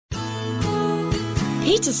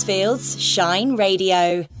Petersfield's Shine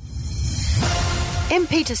Radio. In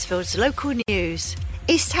Petersfield's local news,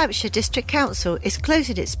 East Hampshire District Council is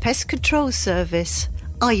closing its pest control service.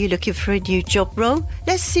 Are you looking for a new job role?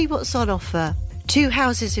 Let's see what's on offer. 2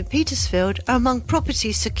 houses in Petersfield are among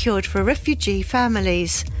properties secured for refugee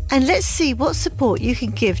families. And let's see what support you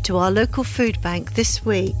can give to our local food bank this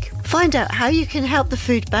week. Find out how you can help the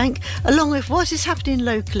food bank along with what is happening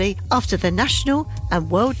locally after the national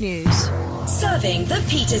and world news. Serving the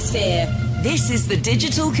Petersphere. This is the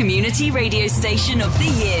digital community radio station of the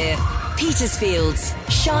year. Petersfield's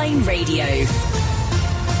Shine Radio.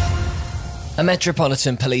 A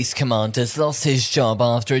Metropolitan Police commander's lost his job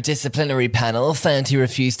after a disciplinary panel found he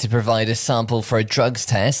refused to provide a sample for a drugs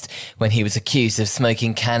test when he was accused of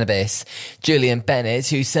smoking cannabis. Julian Bennett,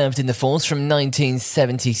 who served in the force from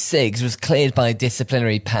 1976, was cleared by a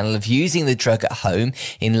disciplinary panel of using the drug at home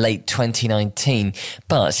in late 2019,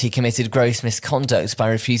 but he committed gross misconduct by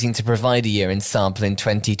refusing to provide a urine sample in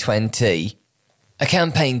 2020. A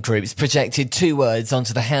campaign group's projected 2 words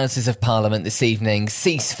onto the Houses of Parliament this evening: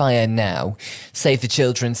 ceasefire now. Save the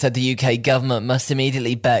Children said the UK government must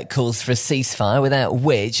immediately back calls for a ceasefire, without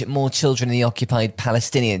which more children in the occupied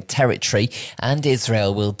Palestinian territory and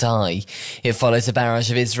Israel will die. It follows a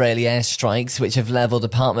barrage of Israeli airstrikes which have levelled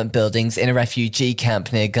apartment buildings in a refugee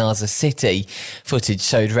camp near Gaza City. Footage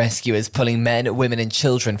showed rescuers pulling men, women and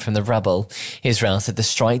children from the rubble. Israel said the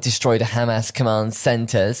strike destroyed a Hamas command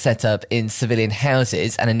centre set up in civilian houses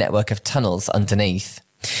and a network of tunnels underneath.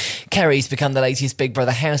 Kerry's become the latest Big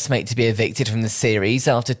Brother housemate to be evicted from the series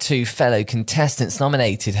after 2 fellow contestants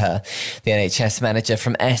nominated her. The NHS manager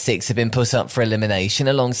from Essex had been put up for elimination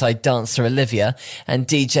alongside dancer Olivia and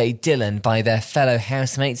DJ Dylan by their fellow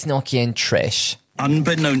housemates Nokia and Trish.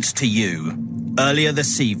 Unbeknownst to you, earlier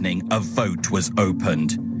this evening a vote was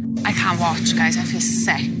opened. I can't watch, guys, I feel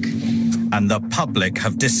sick. And the public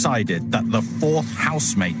have decided that the 4th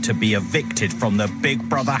housemate to be evicted from the Big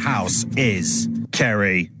Brother house is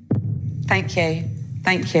Kerry. Thank you.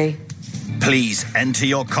 Thank you. Please enter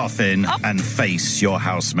your coffin and face your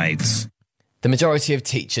housemates. The majority of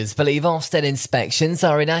teachers believe Ofsted inspections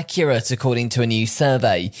are inaccurate, according to a new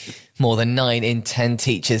survey. More than 9 in 10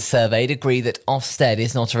 teachers surveyed agree that Ofsted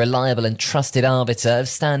is not a reliable and trusted arbiter of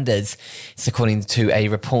standards. It's according to a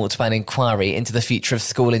report by an inquiry into the future of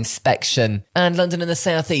school inspection. And London and the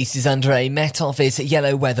South East is under a Met Office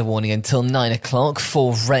yellow weather warning until 9 o'clock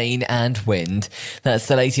for rain and wind. That's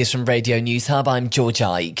the latest from Radio News Hub. I'm George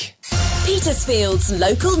Ike. Petersfield's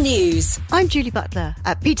local news. I'm Julie Butler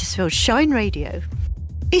at Petersfield Shine Radio.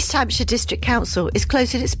 East Hampshire District Council is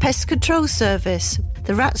closing its pest control service.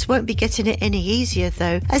 The rats won't be getting it any easier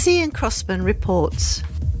though, as Ian Crossman reports.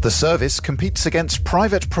 The service competes against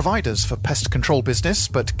private providers for pest control business,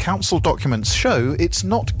 but council documents show it's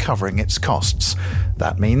not covering its costs.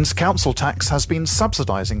 That means council tax has been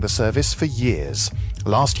subsidising the service for years.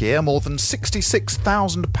 Last year, more than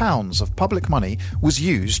 £66,000 of public money was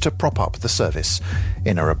used to prop up the service.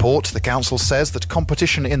 In a report, the council says that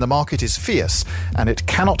competition in the market is fierce and it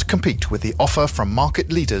cannot compete with the offer from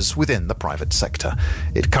market leaders within the private sector.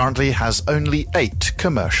 It currently has only 8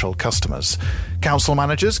 commercial customers. Council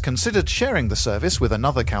managers considered sharing the service with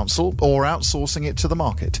another council or outsourcing it to the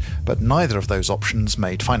market, but neither of those options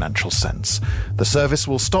made financial sense. The service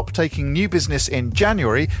will stop taking new business in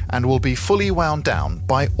January and will be fully wound down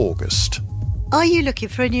by August. Are you looking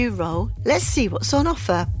for a new role? Let's see what's on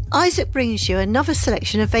offer. Isaac brings you another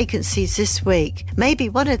selection of vacancies this week. Maybe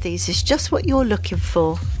one of these is just what you're looking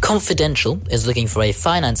for. Confidential is looking for a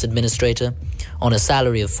finance administrator on a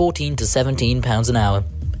salary of £14 to £17 an hour.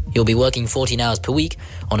 You'll be working 14 hours per week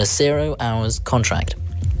on a 0 hours contract.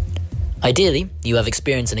 Ideally, you have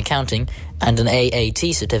experience in accounting and an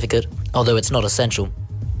AAT certificate, although it's not essential.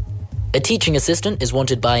 A teaching assistant is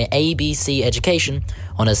wanted by ABC Education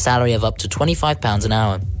on a salary of up to £25 an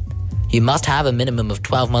hour. You must have a minimum of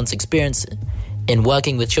 12 months' experience in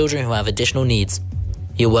working with children who have additional needs.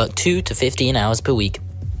 You'll work 2 to 15 hours per week.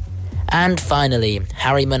 And finally,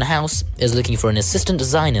 Harriman House is looking for an assistant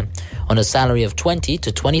designer on a salary of £20,000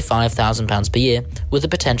 to £25,000 per year with a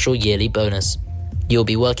potential yearly bonus. You'll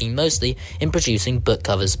be working mostly in producing book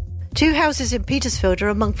covers. 2 houses in Petersfield are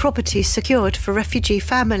among properties secured for refugee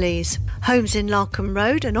families. Homes in Larkham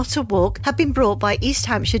Road and Otter Walk have been brought by East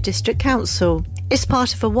Hampshire District Council. It's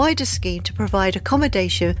part of a wider scheme to provide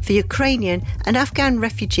accommodation for Ukrainian and Afghan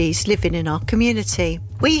refugees living in our community.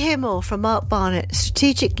 We hear more from Mark Barnett,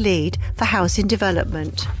 Strategic Lead for Housing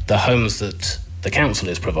Development. The homes that the council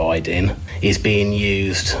is providing is being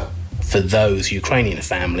used for those Ukrainian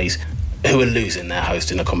families who are losing their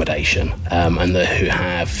hosting accommodation and who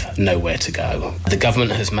have nowhere to go. The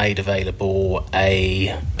government has made available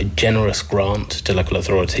a generous grant to local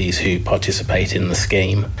authorities who participate in the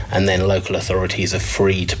scheme, and then local authorities are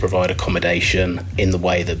free to provide accommodation in the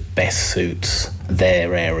way that best suits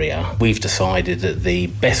their area. We've decided that the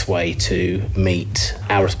best way to meet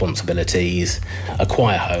our responsibilities,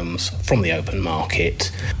 acquire homes from the open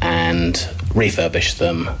market and refurbish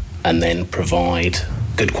them, and then provide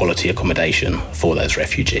good quality accommodation for those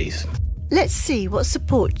refugees. Let's see what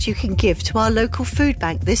support you can give to our local food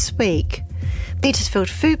bank this week. Petersfield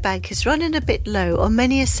Food Bank is running a bit low on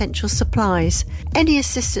many essential supplies. Any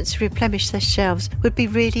assistance to replenish their shelves would be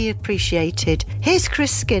really appreciated. Here's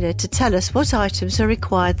Chris Skinner to tell us what items are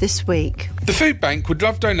required this week. The food bank would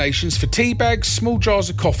love donations for tea bags, small jars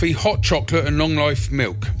of coffee, hot chocolate and long life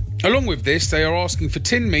milk. Along with this, they are asking for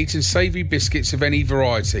tinned meat and savoury biscuits of any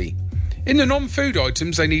variety. In the non-food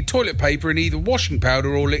items, they need toilet paper in either washing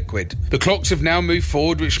powder or liquid. The clocks have now moved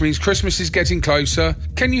forward, which means Christmas is getting closer.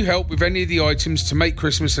 Can you help with any of the items to make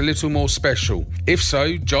Christmas a little more special? If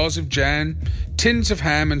so, jars of jam, tins of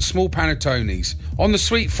ham and small panettones. On the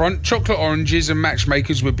sweet front, chocolate oranges and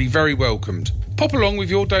matchmakers would be very welcomed. Pop along with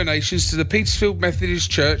your donations to the Petersfield Methodist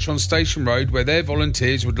Church on Station Road, where their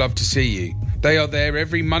volunteers would love to see you. They are there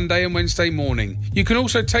every Monday and Wednesday morning. You can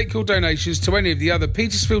also take your donations to any of the other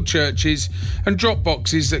Petersfield churches and drop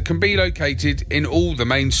boxes that can be located in all the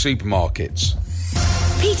main supermarkets.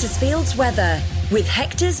 Petersfield's weather with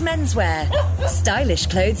Hector's Menswear. Stylish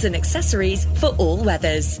clothes and accessories for all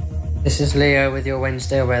weathers. This is Leo with your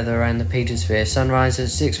Wednesday weather around the Petersphere. Sunrise at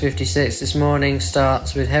 6:56 this morning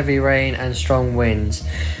starts with heavy rain and strong winds.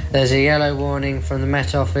 There's a yellow warning from the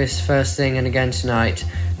Met Office first thing and again tonight.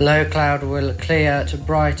 Low cloud will clear to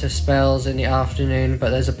brighter spells in the afternoon, but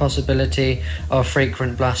there's a possibility of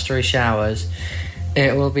frequent blustery showers.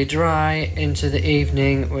 It will be dry into the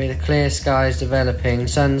evening with clear skies developing.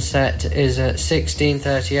 Sunset is at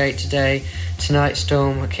 16:38 today. Tonight's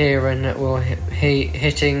storm Kieran will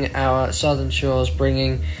hitting our southern shores,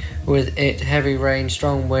 bringing with it heavy rain,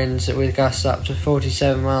 strong winds with gusts up to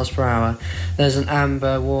 47 miles per hour. There's an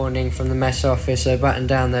amber warning from the Met Office, so batten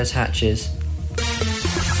down those hatches.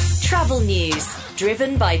 Travel news,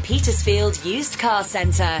 driven by Petersfield Used Car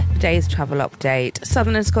Centre. Today's travel update.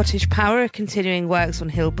 Southern and Scottish Power are continuing works on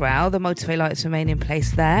Hillbrow. The motorway lights remain in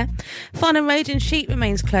place there. Farnham Road in Sheep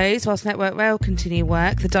remains closed whilst Network Rail continue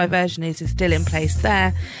work. The diversion is still in place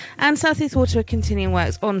there. And South East Water are continuing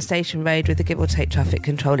works on Station Road with the give or take traffic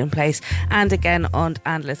control in place, and again on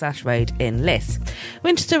Andlers Ash Road in Liss.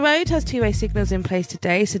 Winchester Road has two-way signals in place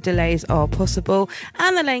today, so delays are possible.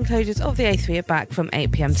 And the lane closures of the A3 are back from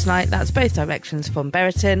 8 p.m. tonight. That's both directions from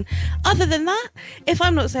Berriton. Other than that, if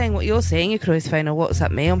I'm not saying what you're seeing, you can always phone or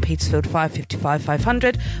WhatsApp me on Petersfield 555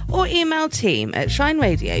 500 or email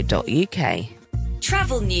team@shineradio.uk.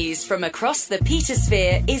 Travel news from across the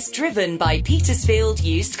Petersphere is driven by Petersfield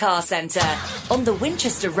Used Car Centre on the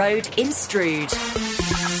Winchester Road in Strood.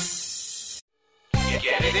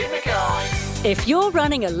 Get it in the guide. If you're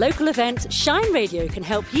running a local event, Shine Radio can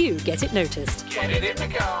help you get it noticed. Get it in the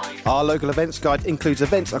guide. Our local events guide includes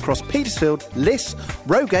events across Petersfield, Liss,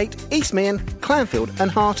 Rowgate, Eastmeon, Clanfield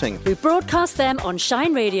and Harting. We broadcast them on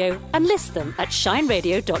Shine Radio and list them at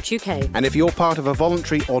shineradio.uk. And if you're part of a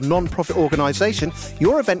voluntary or non-profit organisation,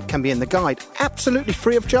 your event can be in the guide absolutely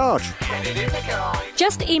free of charge. Get it in the guide.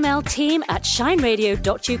 Just email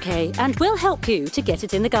team@shineradio.uk and we'll help you to get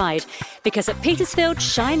it in the guide. Because at Petersfield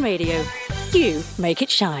Shine Radio, you make it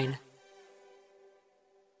shine.